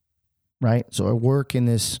 right? So I work in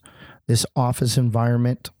this office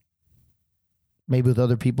environment, maybe with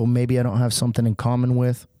other people, maybe I don't have something in common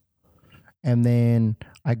with. And then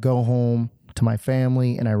I go home to my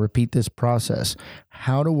family and I repeat this process.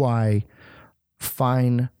 How do I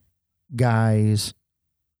find guys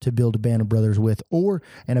to build a band of brothers with?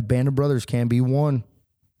 And a band of brothers can be 1,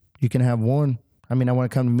 You can have one. I mean, I want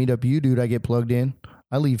to come to meet up you, dude. I get plugged in.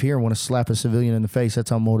 I leave here, want to slap a civilian in the face. That's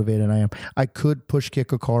how motivated I am. I could push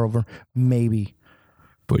kick a car over, maybe.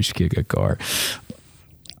 Push kick a car.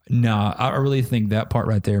 No, I really think that part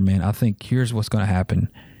right there, man. I think here's what's going to happen.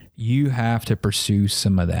 You have to pursue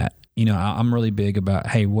some of that. You know, I'm really big about,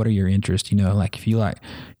 hey, what are your interests? You know, like if you like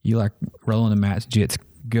rolling the mats, jits,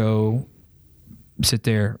 go sit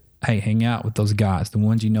there. Hey, hang out with those guys, the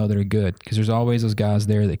ones you know that are good, because there's always those guys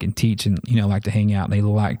there that can teach and, you know, like to hang out. They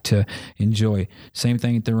like to enjoy. Same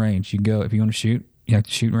thing at the range. You go, if you want to shoot, you have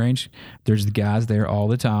to shoot range. There's the guys there all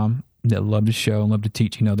the time that love to show and love to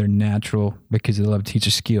teach. You know, they're natural because they love to teach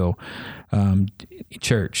a skill.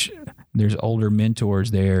 Church, there's older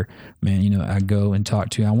mentors there, man. You know, I go and talk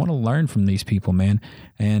to. I want to learn from these people, man.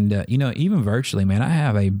 And you know, even virtually, man, I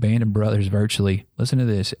have a band of brothers virtually. Listen to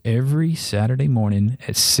this: every Saturday morning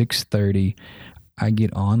at 6:30, I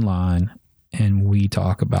get online and we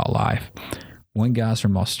talk about life. One guy's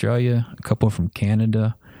from Australia, a couple from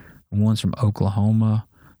Canada, one's from Oklahoma,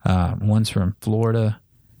 one's from Florida.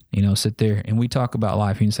 You know, sit there and we talk about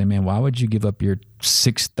life. You can say, man, why would you give up your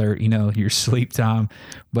 6:30, you know, your sleep time?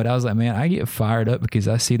 But I was like, man, I get fired up because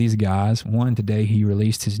I see these guys. One, today he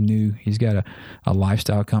released he's got a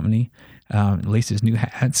lifestyle company, released his new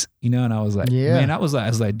hats, you know, and I was like, man, I was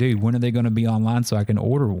like, dude, when are they going to be online so I can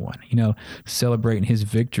order one, you know, celebrating his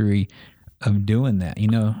victory of doing that. You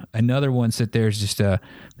know, another one sit there is just,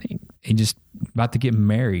 he just about to get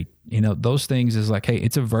married. You know, those things is like, hey,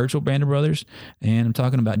 it's a virtual Band of Brothers, and I'm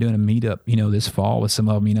talking about doing a meetup, you know, this fall with some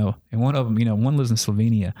of them, you know, and one of them, you know, one lives in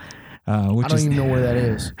Slovenia, which I don't even know where that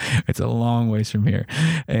is. It's a long ways from here.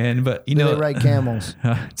 But you Do know, they ride camels?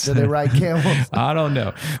 Do they ride camels? I don't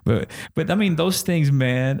know, but I mean, those things,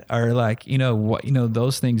 man, are like, you know what, you know,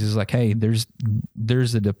 those things is like, hey, there's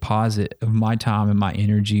a deposit of my time and my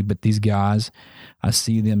energy, but these guys, I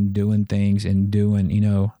see them doing things and doing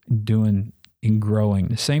and growing.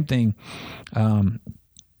 The same thing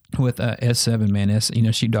with S7, man. You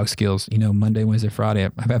know, Sheepdog Skills. You know, Monday, Wednesday, Friday.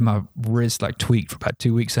 I've had my wrist like tweaked for about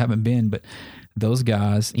 2 weeks. I haven't been, but those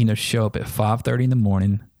guys, you know, show up at 5:30 in the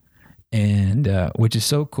morning, and which is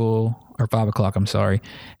so cool. Or 5 o'clock. I'm sorry,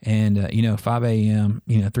 and you know, 5 a.m.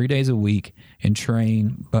 You know, 3 days a week and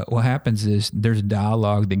train. But what happens is there's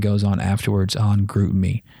dialogue that goes on afterwards on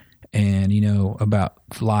GroupMe. And, you know, about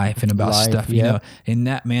life and about stuff, you know, and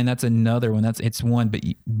that, man, that's another one. It's one, but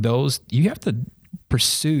those you have to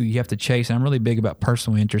pursue, you have to chase. And I'm really big about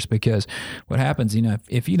personal interest, because what happens, you know,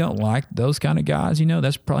 if you don't like those kind of guys, you know,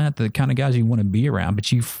 that's probably not the kind of guys you want to be around. But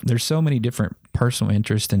there's so many different personal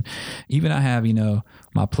interests. And even I have, you know,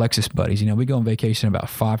 my Plexus buddies, you know, we go on vacation about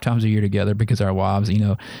 5 times a year together because our wives, you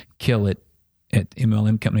know, kill it at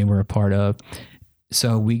MLM company we're a part of.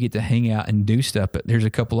 So we get to hang out and do stuff, but there's a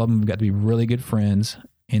couple of them who've got to be really good friends.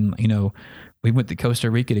 And, you know, we went to Costa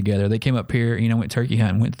Rica together. They came up here, you know, went turkey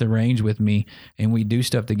hunting, went to the range with me, and we do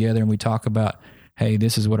stuff together and we talk about, hey,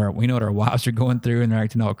 this is what we know what our wives are going through, and they're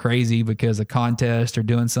acting all crazy because of contest or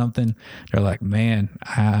doing something. They're like, man,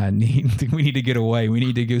 we need to get away. We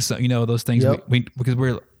need to do something, you know, those things because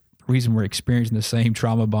we're experiencing the same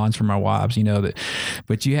trauma bonds from our wives, you know,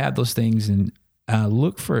 but you have those things, and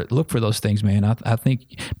look for those things, man. I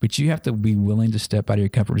think, but you have to be willing to step out of your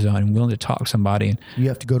comfort zone and willing to talk to somebody. And you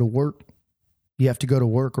have to go to work. You have to go to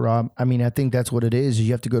work, Rob. I mean, I think that's what it is.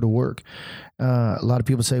 You have to go to work. A lot of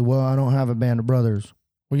people say, well, I don't have a band of brothers.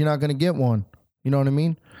 Well, you're not going to get one. You know what I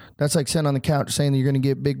mean? That's like sitting on the couch saying that you're going to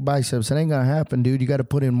get big biceps. It ain't going to happen, dude. You got to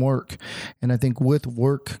put in work. And I think with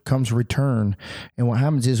work comes return. And what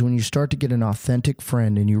happens is when you start to get an authentic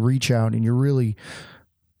friend and you reach out and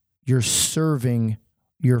you're serving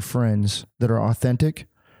your friends that are authentic,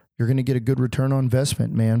 you're going to get a good return on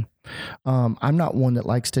investment, man. I'm not one that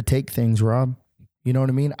likes to take things, Rob. You know what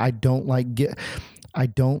I mean? I don't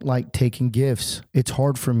like taking gifts. It's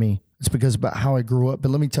hard for me. It's because about how I grew up.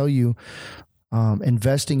 But let me tell you,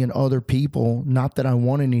 investing in other people, not that I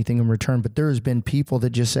want anything in return, but there has been people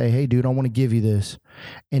that just say, hey, dude, I want to give you this.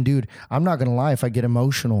 And dude, I'm not going to lie if I get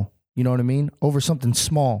emotional. You know what I mean? Over something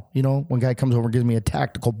small. You know, one guy comes over and gives me a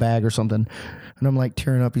tactical bag or something, and I'm like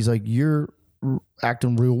tearing up. He's like, you're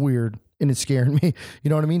acting real weird, and it's scaring me. You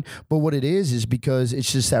know what I mean? But what it is because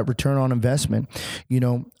it's just that return on investment. You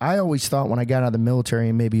know, I always thought when I got out of the military,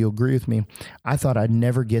 and maybe you'll agree with me, I thought I'd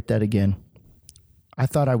never get that again. I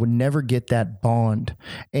thought I would never get that bond.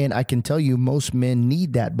 And I can tell you, most men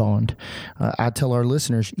need that bond. I tell our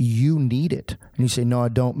listeners, you need it. And you say, no, I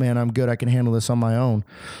don't, man. I'm good. I can handle this on my own.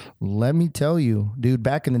 Let me tell you, dude,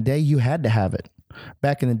 back in the day, you had to have it.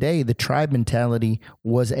 Back in the day, the tribe mentality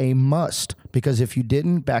was a must, because if you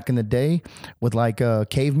didn't back in the day with like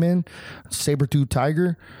cavemen, saber-tooth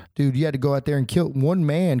tiger, dude, you had to go out there and kill. One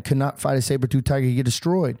man could not fight a saber-tooth tiger, you get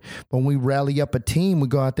destroyed. But when we rally up a team, we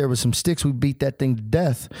go out there with some sticks, we beat that thing to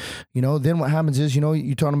death. Then what happens is,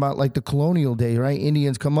 you're talking about like the colonial day, right?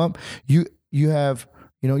 Indians come up, you have,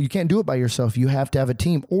 you can't do it by yourself. You have to have a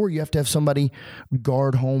team, or you have to have somebody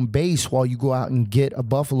guard home base while you go out and get a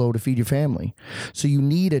buffalo to feed your family. So you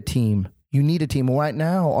need a team. Well, right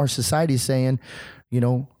now, our society is saying,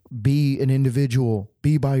 be an individual,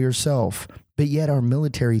 be by yourself. But yet our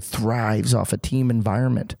military thrives off a team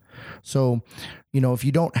environment. So, if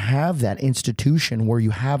you don't have that institution where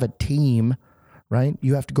you have a team, right,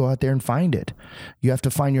 you have to go out there and find it. You have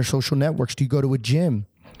to find your social networks. Do you go to a gym?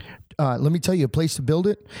 Let me tell you, a place to build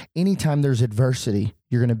it. Anytime there's adversity,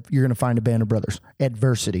 you're gonna find a band of brothers.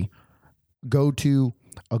 Adversity. Go to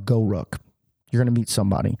a GoRuck. You're gonna meet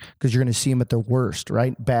somebody, because you're gonna see them at their worst,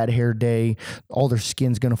 right? Bad hair day, all their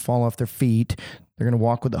skin's gonna fall off their feet. They're gonna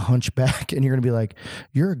walk with a hunchback, and you're gonna be like,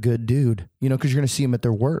 "You're a good dude," because you're gonna see them at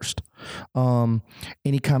their worst.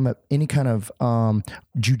 Any kind of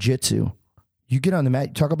jujitsu. You get on the mat.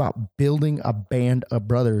 You talk about building a band of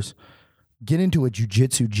brothers. Get into a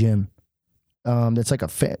jiu-jitsu gym. That's like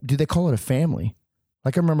do they call it a family?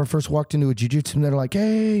 Like, I remember I first walked into a jiu-jitsu and they're like,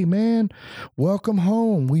 "Hey man, welcome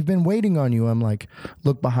home. We've been waiting on you." I'm like,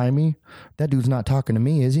 look behind me. That dude's not talking to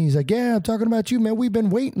me, is he? He's like, "Yeah, I'm talking about you, man. We've been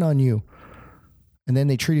waiting on you." And then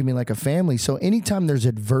they treated me like a family. So anytime there's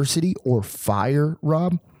adversity or fire,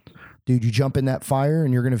 Rob, dude, you jump in that fire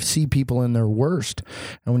and you're going to see people in their worst.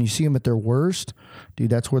 And when you see them at their worst,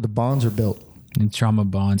 dude, that's where the bonds are built. And trauma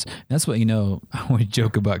bonds. That's what, I always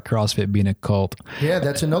joke about CrossFit being a cult. Yeah,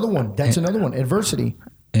 that's another one. Adversity.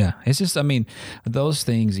 Yeah. It's just, those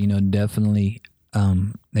things, definitely,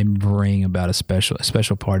 they bring about a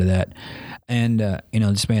special part of that. And,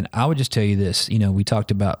 just, man, I would just tell you this, we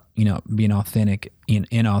talked about, being authentic and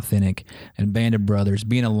inauthentic, and band of brothers,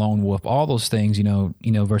 being a lone wolf, all those things,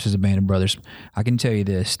 versus a band of brothers. I can tell you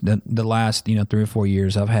this, the last, 3 or 4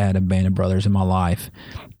 years, I've had a band of brothers in my life,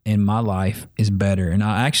 and my life is better. And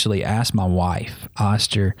I actually asked my wife,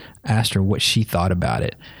 asked her what she thought about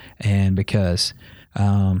it. And because,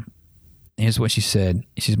 here's what she said.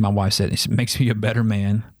 My wife said, "It makes me a better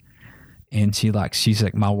man." And she's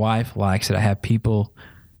like, "My wife likes that I have people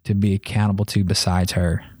to be accountable to besides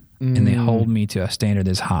her. And they hold me to a standard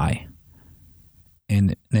that's high.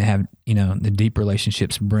 And they have, the deep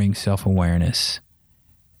relationships bring self-awareness."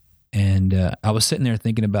 And I was sitting there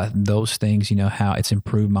thinking about those things, how it's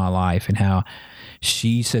improved my life, and how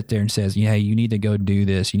she sat there and says, "Yeah, you need to go do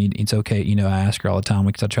this. It's okay." I ask her all the time,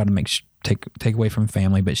 because I try to take away from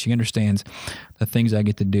family, but she understands the things I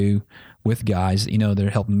get to do with guys, they're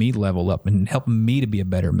helping me level up and helping me to be a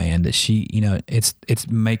better man. That she, it's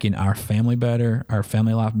making our family better, our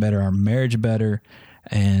family life better, our marriage better.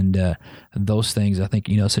 And those things, I think,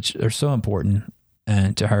 are so important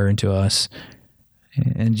to her and to us.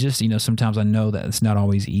 And just, sometimes I know that it's not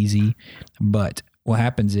always easy, but what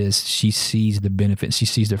happens is she sees the benefits, she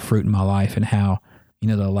sees the fruit in my life, and how,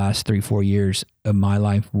 the last 3-4 years of my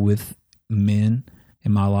life with men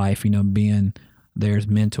in my life, being there's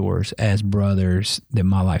mentors as brothers, that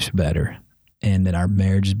my life's better, and that our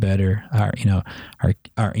marriage is better, our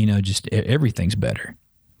just everything's better.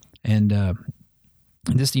 And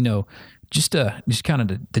just, just kind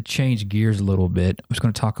of to change gears a little bit, I was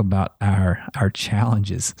going to talk about our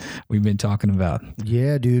challenges we've been talking about.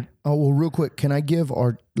 Yeah, dude. Oh, well, real quick, can I give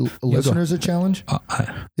our listeners a challenge?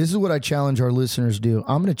 This is what I challenge our listeners to do.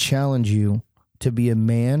 I'm going to challenge you to be a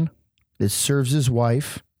man that serves his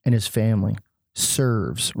wife and his family.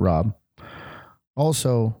 Serves, Rob.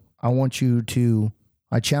 Also, I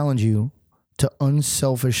challenge you to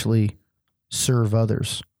unselfishly serve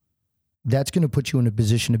others. That's going to put you in a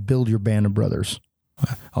position to build your band of brothers.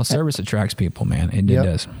 Well, service attracts people, man. It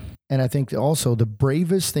does. And I think also the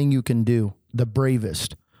bravest thing you can do,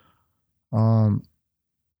 and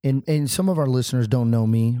some of our listeners don't know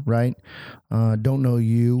me, right? Don't know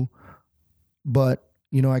you. But,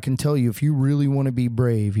 I can tell you, if you really want to be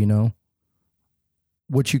brave,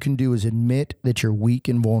 what you can do is admit that you're weak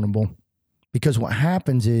and vulnerable. Because what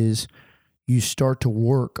happens is you start to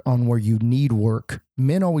work on where you need work.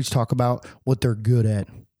 Men always talk about what they're good at.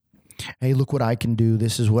 Hey, look what I can do.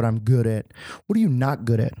 This is what I'm good at. What are you not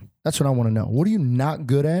good at? That's what I want to know. What are you not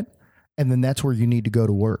good at? And then that's where you need to go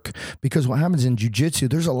to work. Because what happens in jiu-jitsu,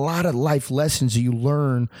 there's a lot of life lessons you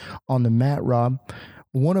learn on the mat, Rob.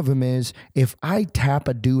 One of them is, if I tap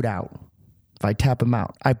a dude out, if I tap him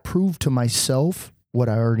out, I prove to myself what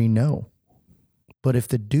I already know. But if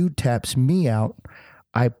the dude taps me out,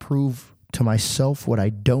 I prove to myself what I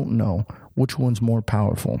don't know, which one's more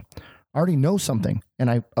powerful. I already know something, and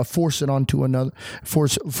I force it onto another,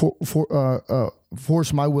 force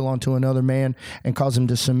my will onto another man and cause him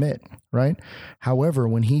to submit, right? However,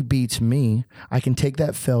 when he beats me, I can take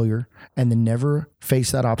that failure and then never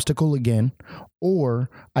face that obstacle again, or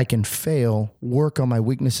I can fail, work on my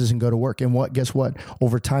weaknesses and go to work. And guess what?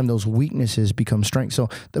 Over time, those weaknesses become strength. So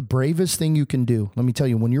the bravest thing you can do, let me tell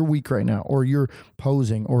you, when you're weak right now, or you're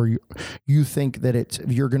posing, or you think that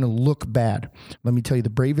you're going to look bad, let me tell you, the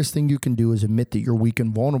bravest thing you can do is admit that you're weak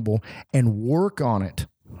and vulnerable and work on it.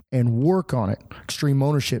 Extreme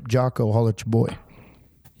ownership, Jocko, holla at your boy.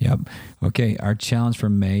 Yep. Okay. Our challenge for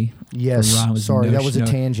May. Yes. Sorry, that was a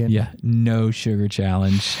tangent. Yeah. No sugar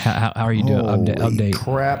challenge. How are you doing? Update.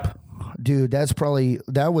 Crap. Dude,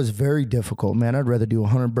 that was very difficult, man. I'd rather do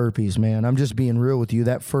 100 burpees, man. I'm just being real with you.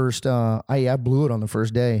 That first, I blew it on the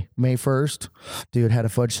first day, May 1st. Dude, had a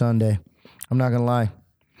fudge sundae. I'm not going to lie.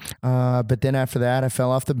 But then after that, I fell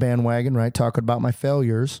off the bandwagon, right? Talking about my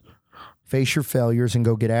failures. Face your failures and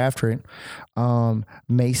go get after it.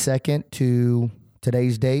 May 2nd to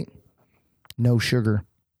today's date, no sugar.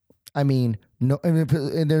 I mean, no, and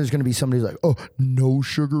there's going to be somebody who's like, oh, no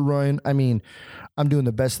sugar, Ryan. I mean, I'm doing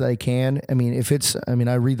the best that I can. I mean,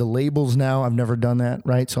 I read the labels now. I've never done that,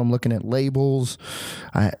 right? So I'm looking at labels.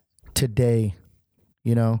 Today,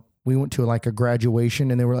 we went to like a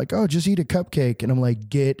graduation and they were like, oh, just eat a cupcake. And I'm like,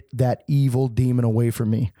 get that evil demon away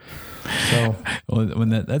from me. So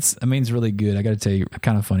it's really good. I got to tell you a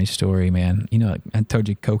kind of funny story, man. I told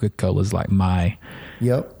you Coca-Cola is like my,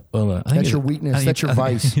 yep. Well, that's your weakness. That's your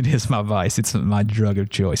vice. It is my vice. It's my drug of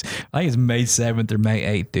choice. I think it's May 7th or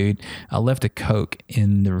May 8th, dude. I left a Coke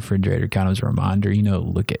in the refrigerator, kind of as a reminder,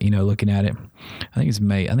 looking at it. I think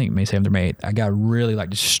May 7th or May 8th. I got really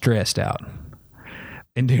just stressed out.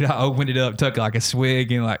 And dude, I opened it up, took like a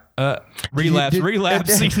swig, and relapse.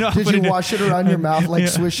 Did you wash it around your mouth,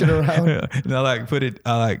 swish it around? Yeah. And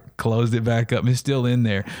I closed it back up. It's still in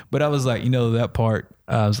there. But I was like, that part,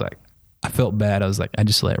 I was like, I felt bad. I was like, I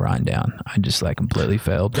just let Ryan down. I just completely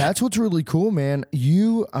failed. That's what's really cool, man.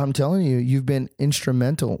 I'm telling you, you've been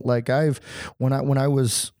instrumental. When I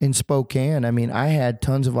was in Spokane, I mean, I had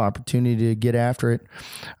tons of opportunity to get after it.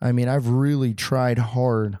 I mean, I've really tried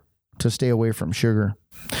hard to stay away from sugar.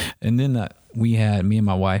 And then me and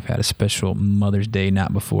my wife had a special Mother's Day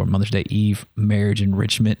night before Mother's Day Eve marriage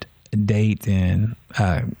enrichment date, and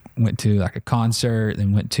went to a concert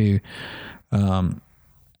and went to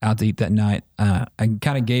out to eat that night. I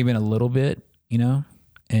kind of gave in a little bit,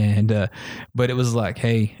 and but it was like,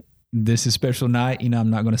 hey, this is a special night.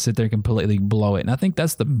 I'm not going to sit there and completely blow it. And I think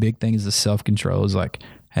that's the big thing, is the self-control. Is like,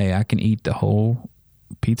 hey, I can eat the whole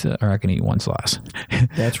pizza or I can eat one slice.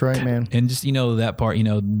 That's right, man. And just, that part,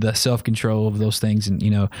 the self-control of those things, and,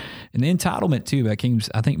 and the entitlement too.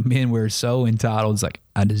 I think men were so entitled. It's like,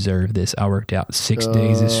 I deserve this. I worked out 6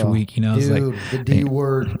 days this week, Dude, it's like, the D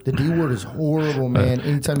word is horrible, man.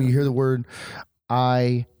 Anytime you hear the word,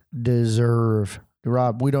 I deserve,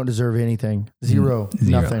 Rob, we don't deserve anything. Zero.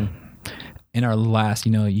 Nothing. In our last,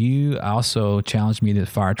 you also challenged me to the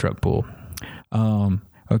fire truck pull.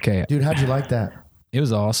 Okay. Dude, how'd you like that? It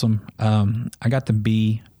was awesome. I got to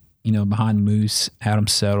be, behind Moose, Adam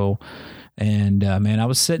Settle, and man, I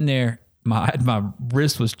was sitting there. My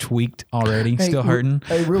wrist was tweaked already, still hurting.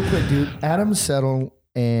 Hey, real quick, dude. Adam Settle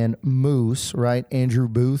and Moose, right? Andrew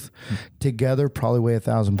Booth, together probably weigh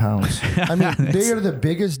 1,000 pounds. I mean, they are the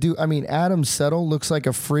biggest dude. I mean, Adam Settle looks like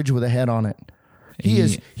a fridge with a head on it. He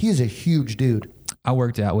is a huge dude. I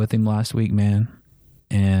worked out with him last week, man,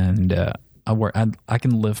 and I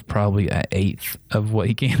can lift probably an eighth of what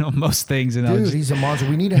he can on most things. And dude, he's a monster.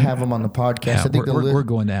 We need to have him on the podcast. Yeah, I think we're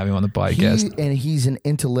going to have him on the podcast. And he's an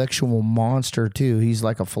intellectual monster too. He's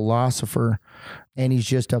like a philosopher, and he's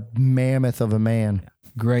just a mammoth of a man.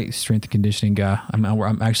 Great strength and conditioning guy. I'm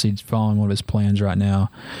actually following one of his plans right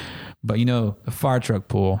now. But the fire truck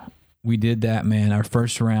pull, we did that, man. Our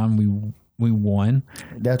first round, we won.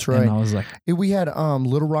 That's right. And I was like, we had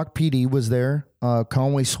Little Rock PD was there.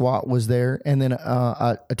 Conway SWAT was there, and then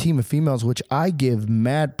a team of females, which I give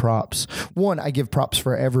mad props. One, I give props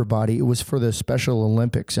for everybody. It was for the Special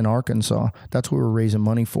Olympics in Arkansas. That's what we were raising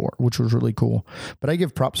money for, which was really cool. But I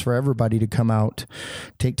give props for everybody to come out,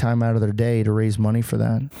 take time out of their day to raise money for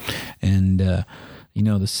that. And the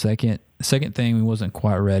second thing, we wasn't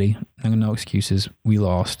quite ready. No excuses. We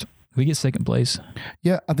lost. We get second place.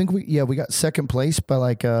 Yeah, I think we got second place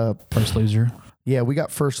by first loser. Yeah, we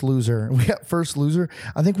got first loser.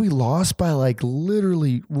 I think we lost by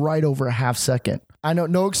literally right over a half second. I know,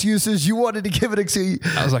 no excuses. You wanted to give it a excuse.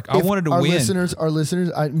 I was like, I wanted to win. Our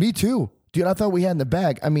listeners, me too. Dude, I thought we had in the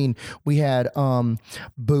bag. I mean, we had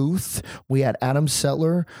Booth, we had Adam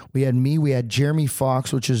Settler, we had me, we had Jeremy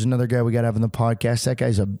Fox, which is another guy we got to have in the podcast. That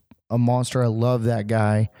guy's a monster. I love that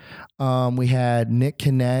guy. We had Nick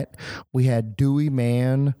Kinnett, we had Dewey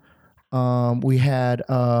Mann, we had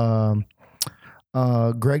Greg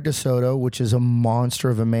DeSoto, which is a monster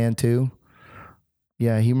of a man too.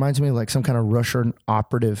 Yeah, he reminds me of like some kind of Russian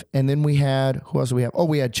operative. And then we had, who else do we have? Oh,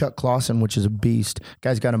 we had Chuck Clausen, which is a beast.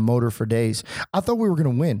 Guy's got a motor for days. I thought we were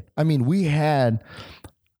going to win. I mean, we had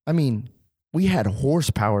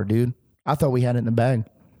horsepower, dude. I thought we had it in the bag,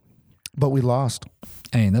 but we lost.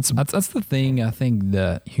 And that's the thing. I think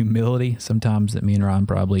the humility sometimes that me and Ron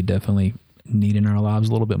probably definitely need in our lives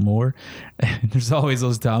a little bit more. And there's always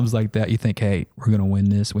those times like that. You think, hey, we're going to win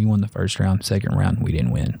this. We won the first round, second round, we didn't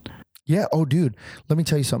win. Yeah. Oh, dude, let me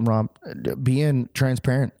tell you something, Rob. Being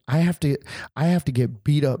transparent, I have to get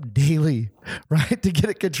beat up daily, right, to get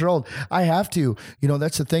it controlled. I have to. You know,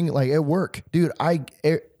 that's the thing. Like at work, dude, I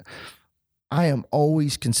am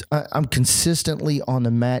always I'm consistently on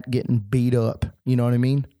the mat getting beat up. You know what I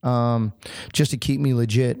mean? Just to keep me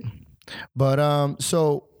legit. But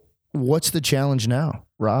so, what's the challenge now,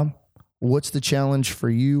 Rob? What's the challenge for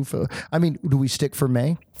you? I mean, do we stick for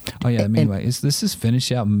May? Oh yeah, I mean, this is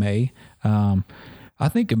finish out May. I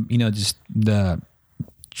think just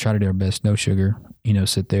try to do our best, no sugar.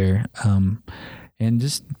 Sit there, and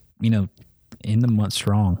just end the month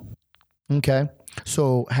strong. Okay.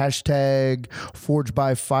 So hashtag Forged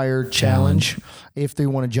by Fire challenge if they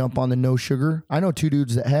want to jump on the no sugar. I know two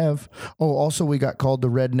dudes that have. Oh, also we got called the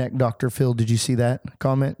redneck Dr. Phil. Did you see that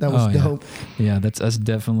comment? That was dope. Yeah, that's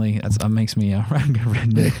definitely, that makes me a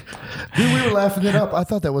redneck. Dude, we were laughing it up. I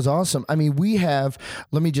thought that was awesome. I mean,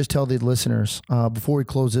 let me just tell the listeners before we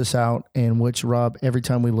close this out, and which Rob, every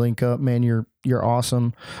time we link up, man, you're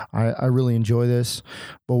awesome. I really enjoy this.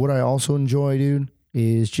 But what I also enjoy, dude,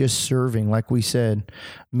 is just serving. Like we said,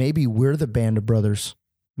 maybe we're the band of brothers.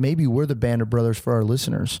 Maybe we're the band of brothers for our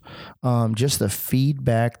listeners. Just the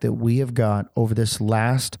feedback that we have got over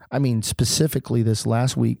specifically this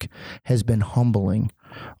last week has been humbling.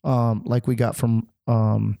 Like we got from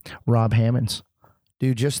Rob Hammonds.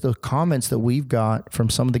 Dude, just the comments that we've got from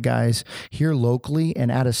some of the guys here locally and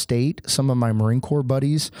out of state, some of my Marine Corps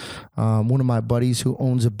buddies, one of my buddies who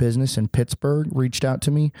owns a business in Pittsburgh reached out to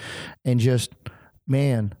me and just,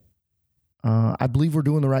 man, I believe we're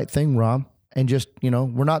doing the right thing, Rob. And just,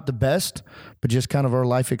 we're not the best, but just kind of our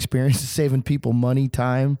life experience is saving people money,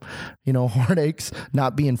 time, heartaches,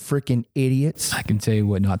 not being freaking idiots. I can tell you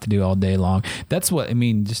what not to do all day long. That's what,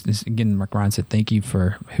 just again, like Ryan said, thank you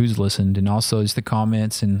for who's listened, and also just the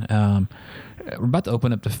comments. And we're about to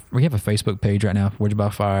open up we have a Facebook page right now, Forged by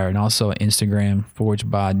Fire, and also Instagram,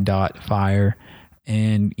 forgedby.fire.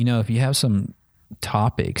 And, if you have some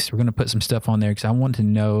topics, we're going to put some stuff on there because I want to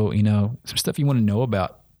know, some stuff you want to know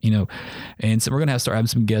about. And so we're gonna start having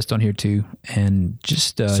some guests on here too, and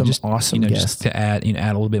just awesome guests just to add a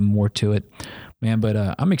little bit more to it, man. But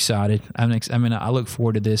I'm excited. I look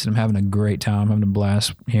forward to this, and I'm having a great time. I'm having a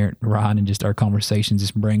blast here at Ryan, and just our conversations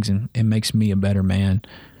just brings and it makes me a better man.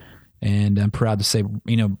 And I'm proud to say,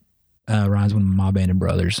 Ryan's one of my band of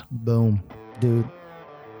brothers. Boom, dude.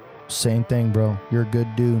 Same thing, bro. You're a good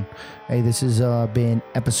dude. Hey, this has been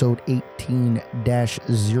episode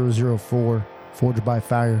 18-004. Forged by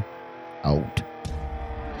Fire, out.